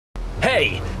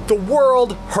Hey, the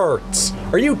world hurts.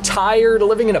 Are you tired of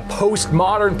living in a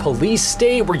postmodern police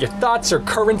state where your thoughts are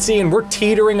currency and we're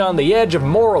teetering on the edge of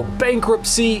moral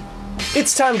bankruptcy?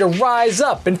 It's time to rise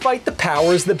up and fight the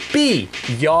powers that be,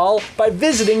 y'all, by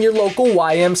visiting your local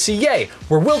YMCA,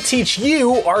 where we'll teach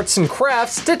you arts and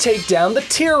crafts to take down the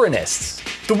tyrannists.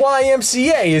 The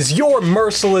YMCA is your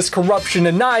merciless corruption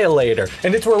annihilator,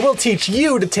 and it's where we'll teach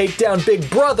you to take down Big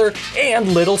Brother and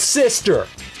Little Sister.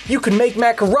 You can make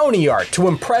macaroni art to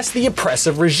impress the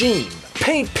oppressive regime.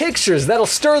 Paint pictures that'll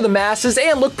stir the masses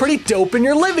and look pretty dope in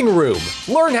your living room.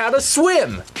 Learn how to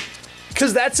swim.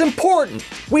 'Cause that's important.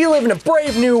 We live in a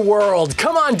brave new world.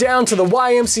 Come on down to the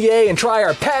YMCA and try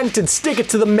our patented Stick It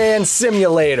to the Man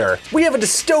simulator. We have a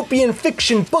dystopian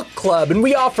fiction book club and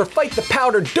we offer Fight the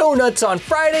Powdered Donuts on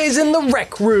Fridays in the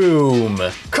rec room.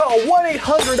 Call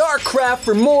 1-800-ARTCRAFT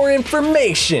for more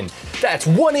information. That's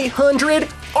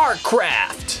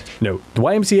 1-800-ARTCRAFT. Note, the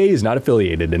YMCA is not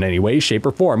affiliated in any way, shape,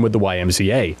 or form with the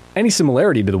YMCA. Any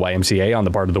similarity to the YMCA on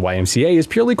the part of the YMCA is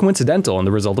purely coincidental and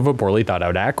the result of a poorly thought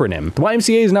out acronym. The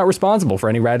YMCA is not responsible for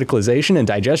any radicalization and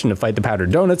digestion of Fight the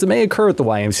Powdered Donuts that may occur at the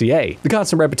YMCA. The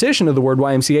constant repetition of the word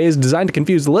YMCA is designed to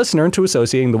confuse the listener into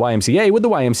associating the YMCA with the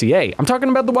YMCA. I'm talking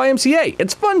about the YMCA.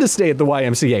 It's fun to stay at the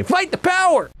YMCA. Fight the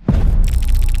power!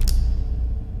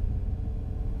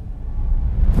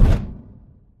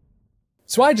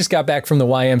 So I just got back from the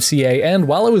YMCA, and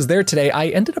while I was there today, I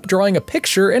ended up drawing a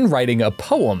picture and writing a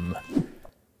poem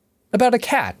about a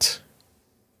cat.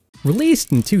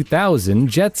 Released in 2000,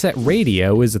 Jet Set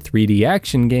Radio is a 3D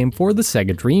action game for the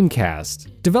Sega Dreamcast.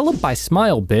 Developed by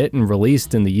Smilebit and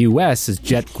released in the US as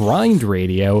Jet Grind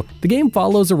Radio, the game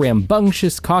follows a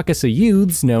rambunctious caucus of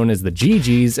youths known as the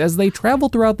GGs as they travel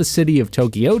throughout the city of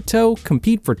Tokyoto,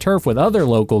 compete for turf with other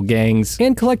local gangs,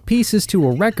 and collect pieces to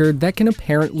a record that can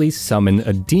apparently summon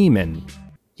a demon.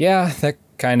 Yeah, that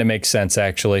kinda makes sense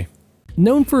actually.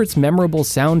 Known for its memorable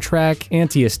soundtrack,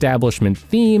 anti-establishment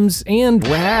themes, and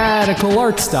radical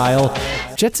art style,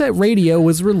 Jet Set Radio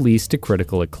was released to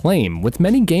critical acclaim, with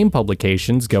many game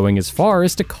publications going as far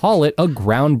as to call it a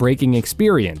groundbreaking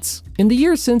experience. In the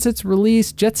years since its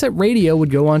release, Jet Set Radio would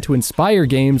go on to inspire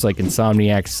games like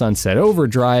Insomniac's Sunset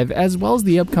Overdrive, as well as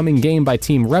the upcoming game by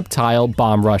Team Reptile,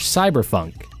 Rush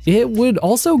Cyberfunk. It would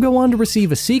also go on to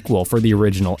receive a sequel for the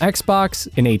original Xbox,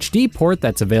 an HD port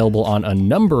that's available on a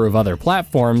number of other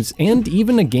platforms, and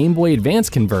even a Game Boy Advance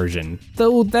conversion,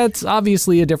 though that's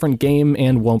obviously a different game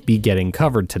and won't be getting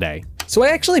covered today. So I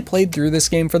actually played through this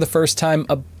game for the first time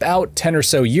about 10 or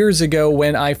so years ago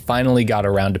when I finally got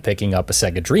around to picking up a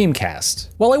Sega Dreamcast.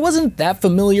 While I wasn't that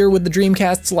familiar with the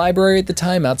Dreamcast's library at the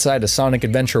time outside of Sonic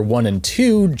Adventure 1 and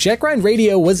 2, Jet Grind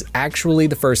Radio was actually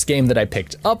the first game that I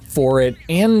picked up for it,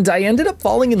 and I ended up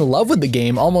falling in love with the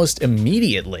game almost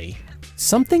immediately.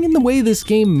 Something in the way this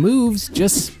game moves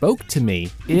just spoke to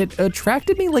me. It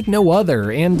attracted me like no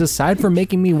other, and aside from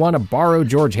making me want to borrow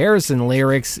George Harrison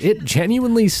lyrics, it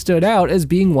genuinely stood out as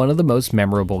being one of the most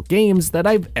memorable games that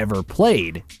I've ever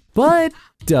played. But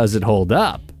does it hold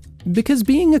up? Because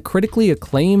being a critically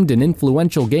acclaimed and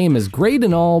influential game is great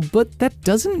and all, but that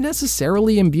doesn't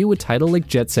necessarily imbue a title like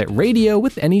Jet Set Radio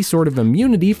with any sort of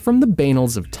immunity from the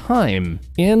banals of time.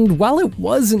 And while it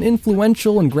was an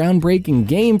influential and groundbreaking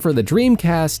game for the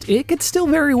Dreamcast, it could still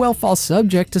very well fall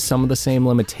subject to some of the same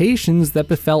limitations that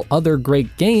befell other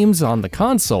great games on the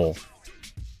console.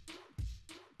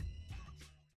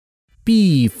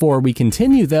 Before we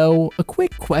continue though, a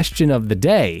quick question of the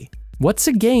day. What's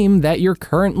a game that you're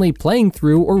currently playing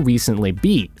through or recently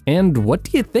beat, and what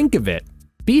do you think of it?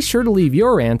 Be sure to leave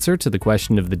your answer to the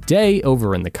question of the day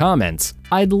over in the comments.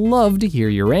 I'd love to hear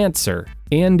your answer.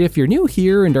 And if you're new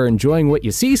here and are enjoying what you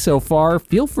see so far,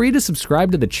 feel free to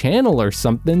subscribe to the channel or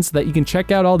something so that you can check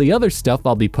out all the other stuff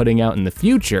I'll be putting out in the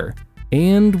future.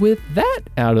 And with that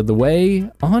out of the way,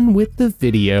 on with the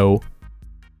video.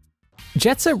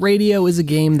 Jet Set Radio is a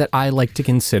game that I like to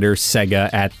consider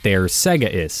Sega at their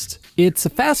Sega-ist. It's a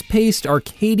fast-paced,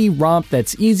 arcadey romp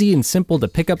that's easy and simple to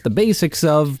pick up the basics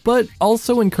of, but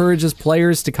also encourages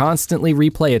players to constantly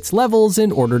replay its levels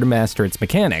in order to master its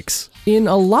mechanics. In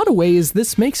a lot of ways,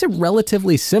 this makes it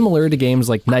relatively similar to games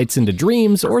like Nights into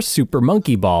Dreams or Super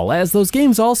Monkey Ball, as those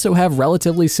games also have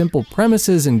relatively simple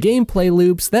premises and gameplay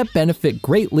loops that benefit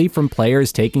greatly from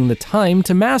players taking the time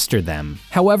to master them.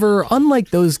 However, unlike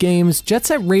those games, Jet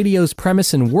Set Radio's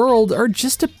premise and world are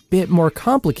just a bit more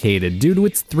complicated due to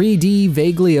its 3D,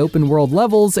 vaguely open world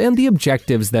levels and the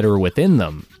objectives that are within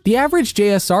them. The average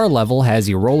JSR level has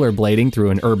you rollerblading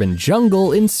through an urban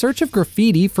jungle in search of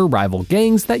graffiti for rival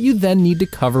gangs that you then need to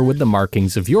cover with the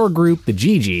markings of your group, the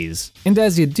GGs. And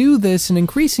as you do this, an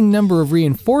increasing number of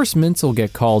reinforcements will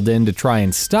get called in to try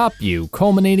and stop you,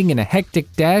 culminating in a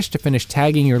hectic dash to finish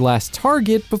tagging your last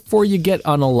target before you get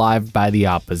unalived by the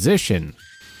opposition.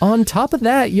 On top of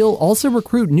that, you'll also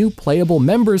recruit new playable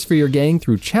members for your gang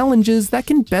through challenges that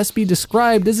can best be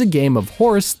described as a game of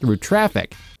horse through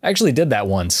traffic. I actually did that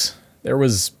once. There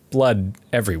was blood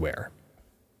everywhere.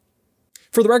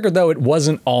 For the record though, it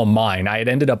wasn't all mine. I had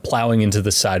ended up plowing into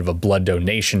the side of a blood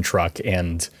donation truck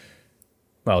and,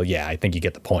 well, yeah, I think you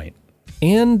get the point.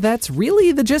 And that's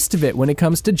really the gist of it when it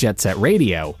comes to Jet Set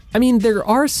Radio. I mean, there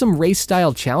are some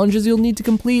race-style challenges you'll need to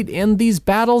complete, and these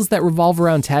battles that revolve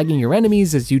around tagging your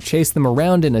enemies as you chase them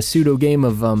around in a pseudo-game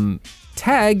of,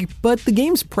 tag, but the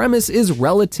game's premise is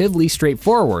relatively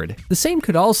straightforward. The same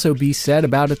could also be said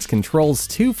about its controls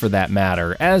too, for that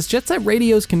matter, as Jet Set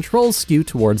Radio's controls skew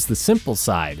towards the simple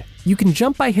side. You can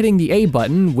jump by hitting the A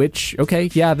button, which, okay,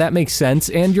 yeah, that makes sense,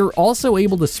 and you're also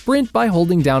able to sprint by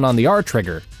holding down on the R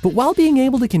trigger. But while being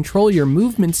able to control your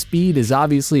movement speed is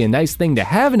obviously a nice thing to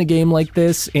have in a game like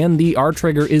this, and the R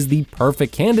trigger is the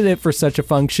perfect candidate for such a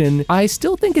function, I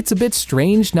still think it's a bit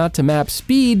strange not to map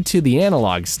speed to the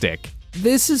analog stick.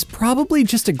 This is probably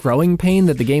just a growing pain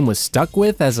that the game was stuck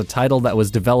with as a title that was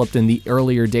developed in the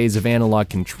earlier days of analog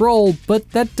control,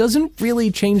 but that doesn't really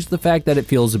change the fact that it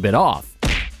feels a bit off.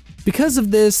 Because of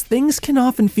this, things can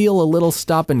often feel a little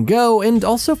stop and go and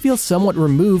also feel somewhat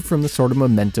removed from the sort of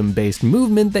momentum-based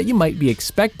movement that you might be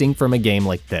expecting from a game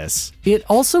like this. It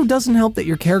also doesn't help that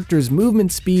your character's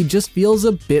movement speed just feels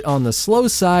a bit on the slow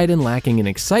side and lacking in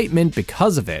excitement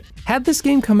because of it. Had this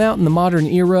game come out in the modern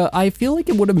era, I feel like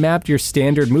it would have mapped your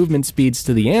standard movement speeds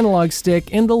to the analog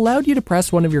stick and allowed you to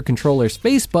press one of your controller's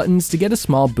face buttons to get a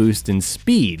small boost in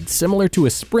speed, similar to a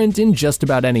sprint in just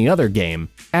about any other game.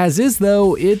 As is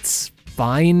though, it's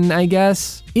fine, I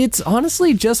guess. It's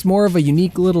honestly just more of a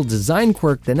unique little design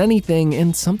quirk than anything,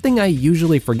 and something I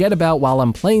usually forget about while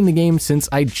I'm playing the game since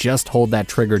I just hold that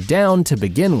trigger down to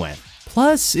begin with.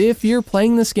 Plus, if you're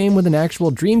playing this game with an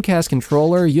actual Dreamcast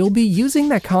controller, you'll be using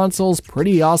that console's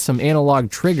pretty awesome analog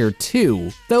trigger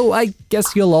too, though I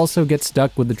guess you'll also get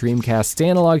stuck with the Dreamcast's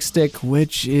analog stick,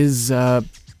 which is,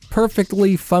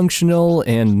 perfectly functional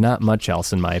and not much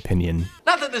else in my opinion.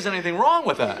 Not that there's anything wrong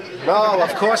with that. No,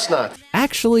 of course not.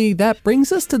 Actually, that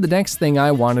brings us to the next thing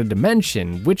I wanted to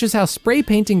mention, which is how spray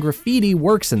painting graffiti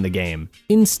works in the game.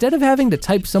 Instead of having to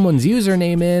type someone's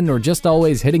username in or just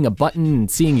always hitting a button and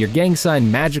seeing your gang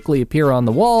sign magically appear on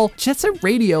the wall, Jet Set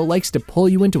Radio likes to pull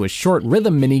you into a short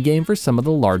rhythm minigame for some of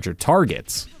the larger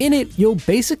targets. In it, you'll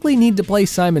basically need to play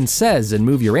Simon Says and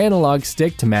move your analog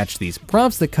stick to match these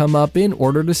prompts that come up in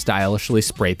order to stylishly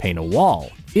spray paint a wall.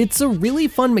 It's a really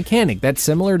fun mechanic that's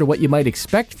similar to what you might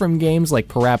expect from games like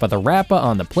Parappa the Rappa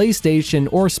on the PlayStation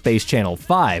or Space Channel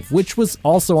 5, which was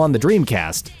also on the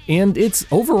Dreamcast, and it's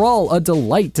overall a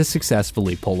delight to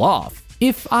successfully pull off.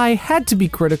 If I had to be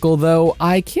critical though,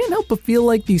 I can't help but feel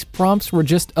like these prompts were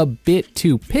just a bit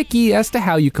too picky as to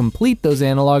how you complete those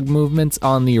analog movements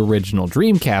on the original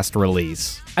Dreamcast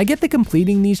release. I get that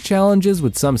completing these challenges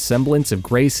with some semblance of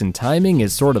grace and timing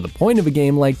is sort of the point of a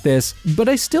game like this, but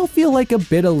I still feel like a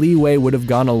bit of leeway would have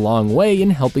gone a long way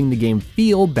in helping the game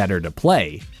feel better to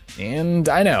play. And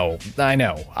I know,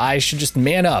 I should just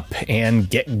man up and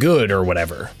get good or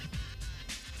whatever.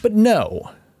 But no.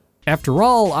 After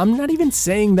all, I'm not even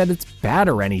saying that it's bad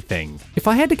or anything. If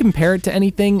I had to compare it to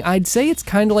anything, I'd say it's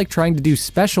kinda like trying to do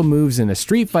special moves in a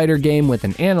Street Fighter game with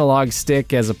an analog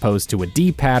stick as opposed to a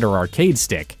D-pad or arcade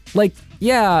stick. Like,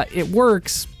 yeah, it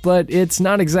works, but it's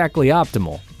not exactly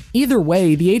optimal. Either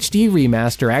way, the HD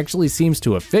remaster actually seems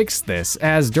to have fixed this,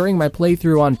 as during my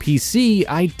playthrough on PC,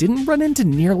 I didn't run into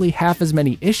nearly half as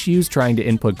many issues trying to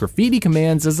input graffiti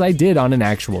commands as I did on an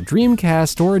actual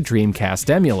Dreamcast or a Dreamcast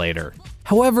emulator.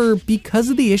 However, because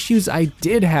of the issues I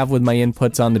did have with my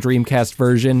inputs on the Dreamcast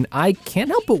version, I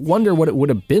can't help but wonder what it would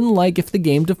have been like if the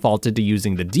game defaulted to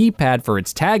using the D-pad for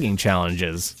its tagging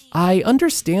challenges. I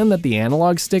understand that the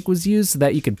analog stick was used so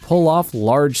that you could pull off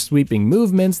large sweeping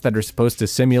movements that are supposed to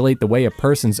simulate the way a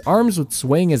person's arms would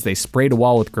swing as they sprayed a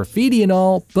wall with graffiti and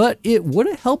all, but it would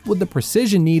have helped with the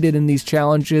precision needed in these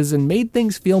challenges and made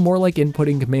things feel more like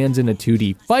inputting commands in a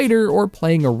 2D fighter or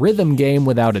playing a rhythm game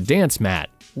without a dance mat.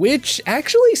 Which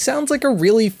actually sounds like a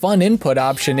really fun input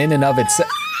option in and of itself.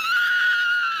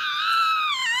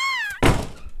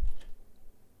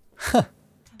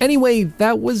 Anyway,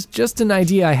 that was just an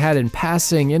idea I had in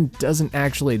passing and doesn't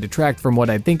actually detract from what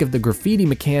I think of the graffiti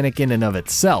mechanic in and of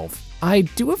itself. I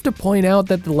do have to point out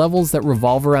that the levels that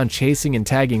revolve around chasing and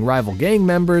tagging rival gang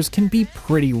members can be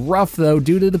pretty rough though,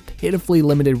 due to the pitifully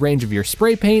limited range of your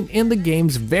spray paint and the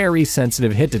game's very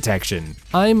sensitive hit detection.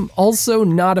 I'm also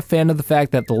not a fan of the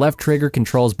fact that the left trigger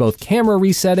controls both camera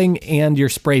resetting and your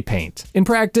spray paint. In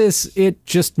practice, it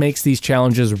just makes these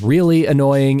challenges really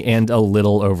annoying and a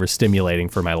little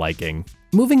overstimulating for my liking.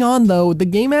 Moving on though, the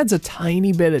game adds a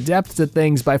tiny bit of depth to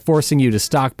things by forcing you to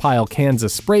stockpile cans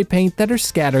of spray paint that are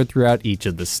scattered throughout each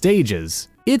of the stages.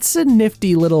 It's a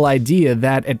nifty little idea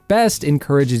that at best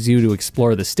encourages you to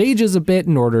explore the stages a bit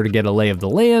in order to get a lay of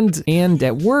the land, and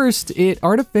at worst, it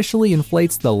artificially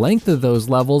inflates the length of those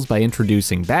levels by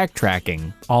introducing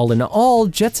backtracking. All in all,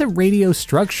 Jet Set Radio's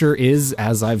structure is,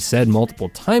 as I've said multiple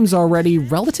times already,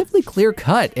 relatively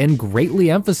clear-cut and greatly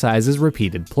emphasizes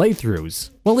repeated playthroughs.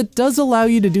 While it does allow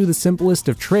you to do the simplest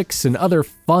of tricks and other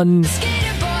fun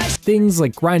things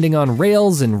like grinding on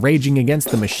rails and raging against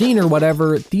the machine or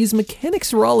whatever, these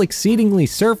mechanics are all exceedingly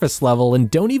surface level and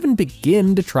don't even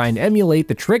begin to try and emulate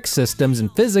the trick systems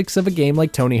and physics of a game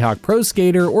like Tony Hawk Pro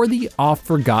Skater or the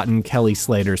oft-forgotten Kelly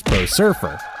Slater's Pro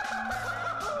Surfer.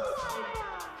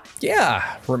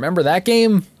 Yeah, remember that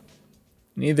game?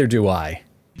 Neither do I.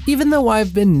 Even though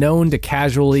I've been known to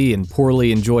casually and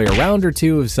poorly enjoy a round or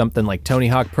two of something like Tony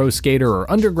Hawk Pro Skater or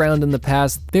Underground in the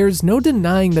past, there's no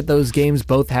denying that those games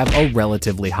both have a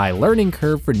relatively high learning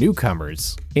curve for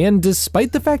newcomers. And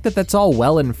despite the fact that that's all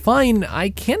well and fine, I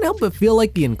can't help but feel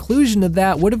like the inclusion of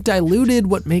that would have diluted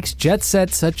what makes Jet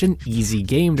Set such an easy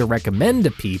game to recommend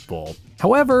to people.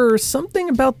 However, something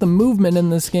about the movement in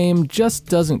this game just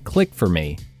doesn't click for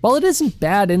me. While it isn't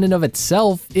bad in and of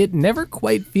itself, it never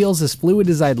quite feels as fluid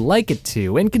as I'd like it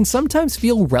to, and can sometimes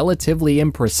feel relatively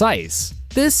imprecise.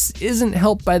 This isn't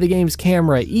helped by the game's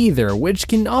camera either, which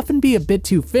can often be a bit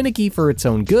too finicky for its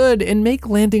own good and make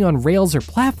landing on rails or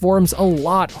platforms a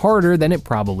lot harder than it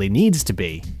probably needs to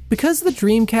be. Because the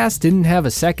Dreamcast didn't have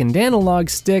a second analog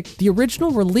stick, the original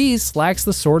release lacks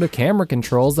the sort of camera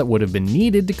controls that would have been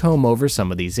needed to comb over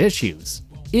some of these issues.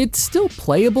 It's still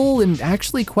playable and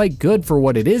actually quite good for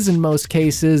what it is in most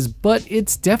cases, but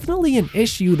it's definitely an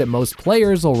issue that most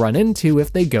players will run into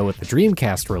if they go with the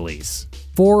Dreamcast release.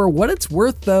 For what it's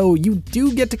worth though, you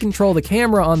do get to control the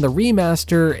camera on the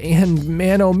remaster, and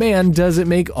man oh man does it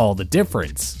make all the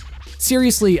difference.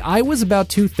 Seriously, I was about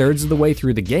 2/3 of the way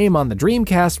through the game on the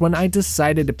Dreamcast when I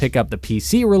decided to pick up the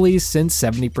PC release, since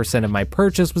 70% of my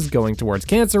purchase was going towards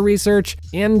cancer research,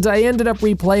 and I ended up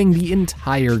replaying the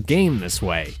entire game this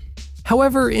way.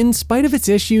 However, in spite of its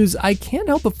issues, I can't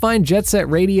help but find Jet Set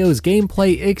Radio's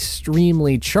gameplay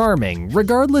extremely charming,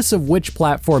 regardless of which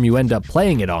platform you end up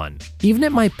playing it on. Even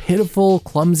at my pitiful,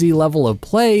 clumsy level of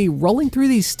play, rolling through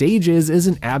these stages is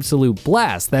an absolute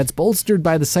blast that's bolstered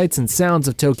by the sights and sounds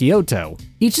of Tokyoto.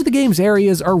 Each of the game's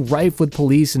areas are rife with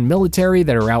police and military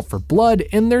that are out for blood,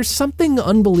 and there's something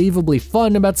unbelievably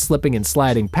fun about slipping and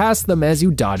sliding past them as you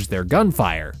dodge their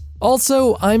gunfire.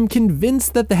 Also, I'm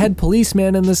convinced that the head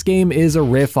policeman in this game is a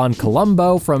riff on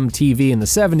Columbo from TV in the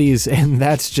 70s, and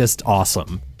that's just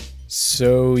awesome.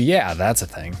 So yeah, that's a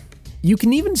thing. You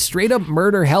can even straight up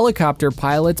murder helicopter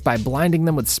pilots by blinding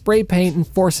them with spray paint and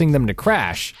forcing them to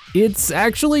crash. It's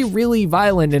actually really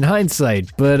violent in hindsight,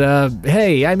 but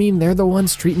hey, I mean, they're the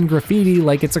ones treating graffiti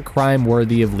like it's a crime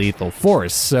worthy of lethal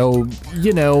force, so,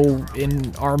 you know,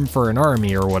 an arm for an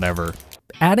army or whatever.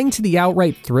 Adding to the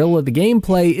outright thrill of the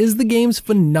gameplay is the game's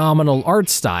phenomenal art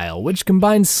style, which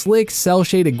combines slick,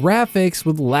 cel-shaded graphics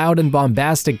with loud and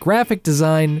bombastic graphic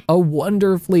design, a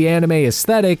wonderfully anime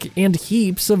aesthetic, and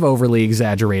heaps of overly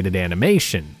exaggerated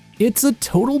animation. It's a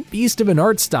total beast of an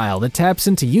art style that taps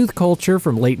into youth culture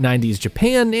from late 90s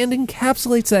Japan and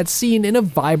encapsulates that scene in a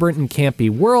vibrant and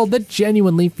campy world that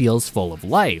genuinely feels full of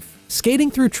life.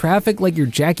 Skating through traffic like you're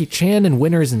Jackie Chan in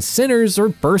Winners and Sinners, or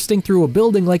bursting through a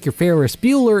building like you're Ferris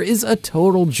Bueller is a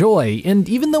total joy, and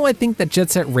even though I think that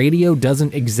Jet Set Radio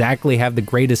doesn't exactly have the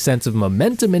greatest sense of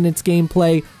momentum in its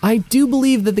gameplay, I do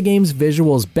believe that the game's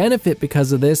visuals benefit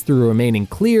because of this through remaining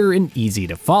clear and easy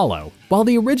to follow. While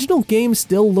the original game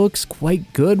still looks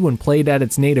quite good when played at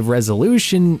its native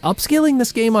resolution, upscaling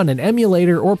this game on an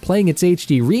emulator or playing its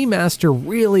HD remaster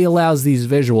really allows these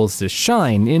visuals to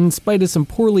shine, in spite of some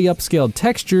poorly upscaled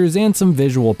textures and some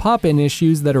visual pop-in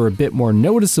issues that are a bit more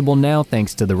noticeable now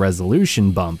thanks to the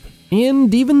resolution bump.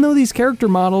 And even though these character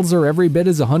models are every bit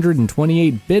as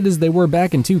 128-bit as they were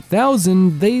back in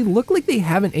 2000, they look like they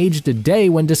haven't aged a day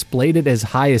when displayed at as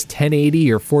high as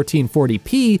 1080 or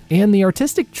 1440p, and the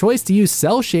artistic choice to use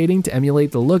cell shading to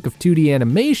emulate the look of 2D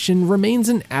animation remains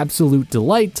an absolute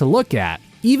delight to look at.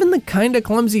 Even the kinda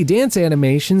clumsy dance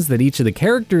animations that each of the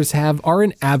characters have are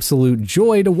an absolute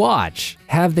joy to watch.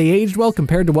 Have they aged well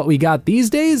compared to what we got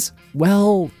these days?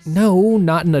 Well, no,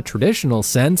 not in a traditional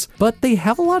sense, but they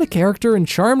have a lot of character and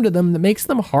charm to them that makes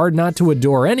them hard not to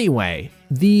adore anyway.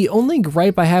 The only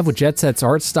gripe I have with Jet Set's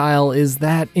art style is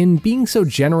that in being so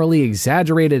generally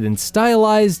exaggerated and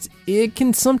stylized, it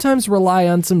can sometimes rely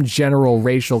on some general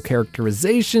racial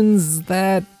characterizations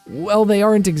that, well, they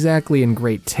aren't exactly in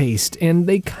great taste, and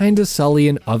they kinda sully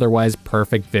an otherwise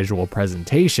perfect visual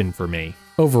presentation for me.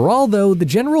 Overall though, the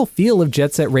general feel of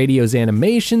Jet Set Radio's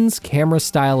animations, camera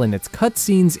style in its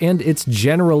cutscenes, and its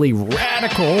generally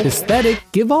radical aesthetic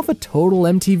give off a total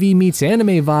MTV meets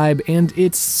anime vibe, and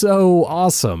it's so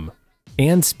awesome.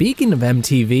 And speaking of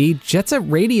MTV, Jet Set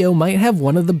Radio might have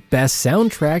one of the best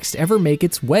soundtracks to ever make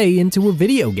its way into a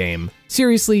video game.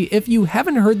 Seriously, if you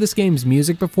haven't heard this game's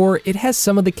music before, it has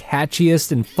some of the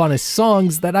catchiest and funnest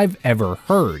songs that I've ever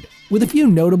heard. With a few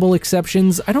notable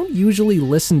exceptions, I don't usually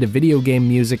listen to video game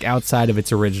music outside of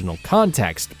its original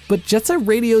context, but Jet Set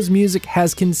Radio's music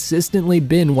has consistently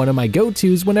been one of my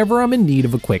go-tos whenever I'm in need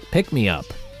of a quick pick-me-up.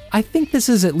 I think this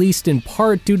is at least in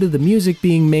part due to the music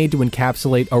being made to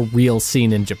encapsulate a real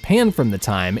scene in Japan from the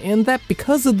time, and that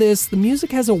because of this, the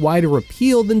music has a wider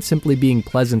appeal than simply being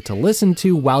pleasant to listen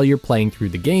to while you're playing through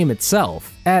the game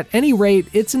itself. At any rate,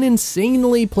 it's an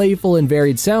insanely playful and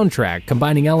varied soundtrack,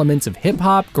 combining elements of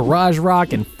hip-hop, garage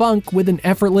rock, and funk with an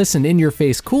effortless and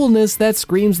in-your-face coolness that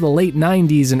screams the late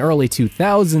 90s and early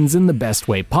 2000s in the best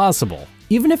way possible.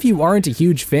 Even if you aren't a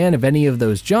huge fan of any of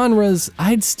those genres,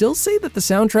 I'd still say that the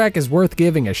soundtrack is worth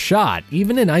giving a shot,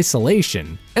 even in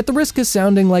isolation. At the risk of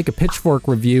sounding like a pitchfork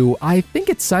review, I think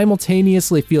it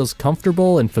simultaneously feels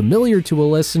comfortable and familiar to a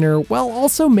listener while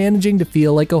also managing to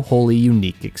feel like a wholly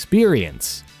unique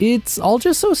experience. It's all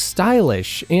just so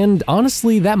stylish, and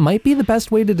honestly, that might be the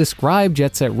best way to describe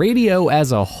Jet Set Radio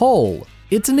as a whole.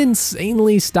 It's an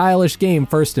insanely stylish game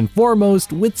first and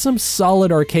foremost, with some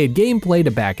solid arcade gameplay to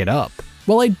back it up.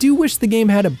 While I do wish the game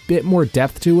had a bit more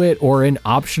depth to it, or an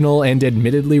optional and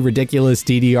admittedly ridiculous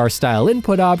DDR-style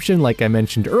input option like I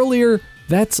mentioned earlier,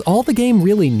 that's all the game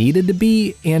really needed to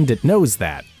be, and it knows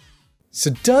that. So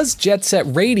does Jet Set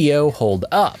Radio hold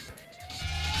up?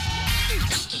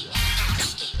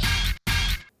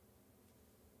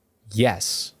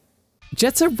 Yes.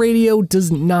 Jet Set Radio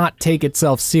does not take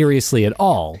itself seriously at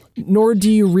all, nor do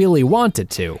you really want it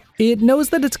to. It knows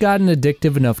that it's got an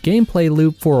addictive enough gameplay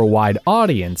loop for a wide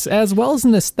audience, as well as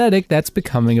an aesthetic that's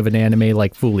becoming of an anime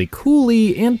like Fooly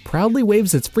Cooly, and proudly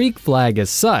waves its freak flag as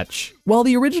such. While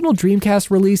the original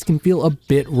Dreamcast release can feel a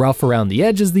bit rough around the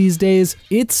edges these days,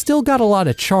 it's still got a lot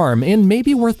of charm and may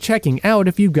be worth checking out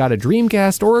if you've got a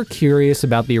Dreamcast or are curious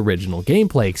about the original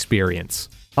gameplay experience.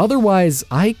 Otherwise,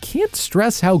 I can't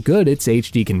stress how good its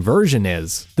HD conversion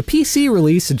is. The PC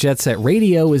release of Jet Set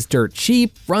Radio is dirt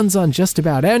cheap, runs on just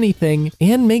about anything,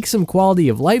 and makes some quality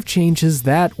of life changes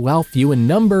that, while few in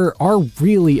number, are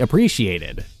really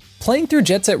appreciated. Playing through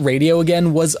Jet Set Radio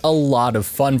again was a lot of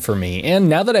fun for me, and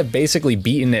now that I've basically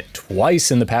beaten it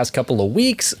twice in the past couple of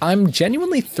weeks, I'm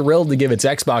genuinely thrilled to give its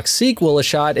Xbox sequel a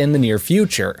shot in the near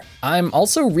future. I'm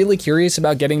also really curious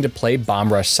about getting to play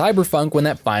Bomb Rush Cyberfunk when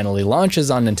that finally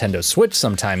launches on Nintendo Switch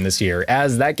sometime this year,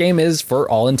 as that game is, for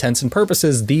all intents and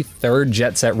purposes, the third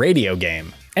Jet Set Radio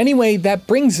game. Anyway, that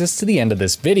brings us to the end of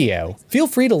this video. Feel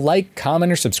free to like,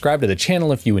 comment, or subscribe to the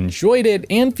channel if you enjoyed it,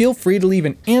 and feel free to leave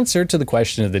an answer to the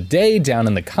question of the day down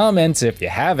in the comments if you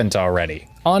haven't already.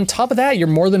 On top of that, you're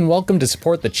more than welcome to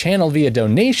support the channel via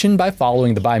donation by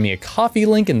following the Buy Me a Coffee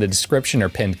link in the description or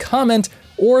pinned comment,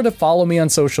 or to follow me on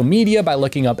social media by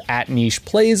looking up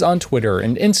 @NichePlays on Twitter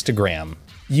and Instagram.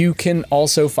 You can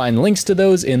also find links to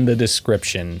those in the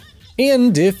description.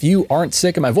 And if you aren't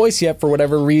sick of my voice yet for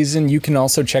whatever reason, you can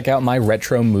also check out my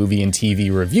retro movie and TV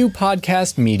review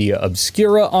podcast, Media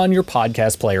Obscura, on your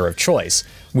podcast player of choice.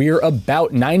 We're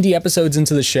about 90 episodes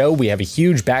into the show, we have a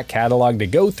huge back catalog to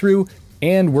go through,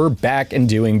 and we're back and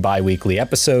doing bi-weekly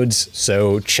episodes,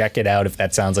 so check it out if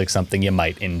that sounds like something you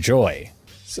might enjoy.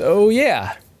 So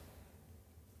yeah,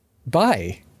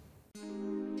 bye.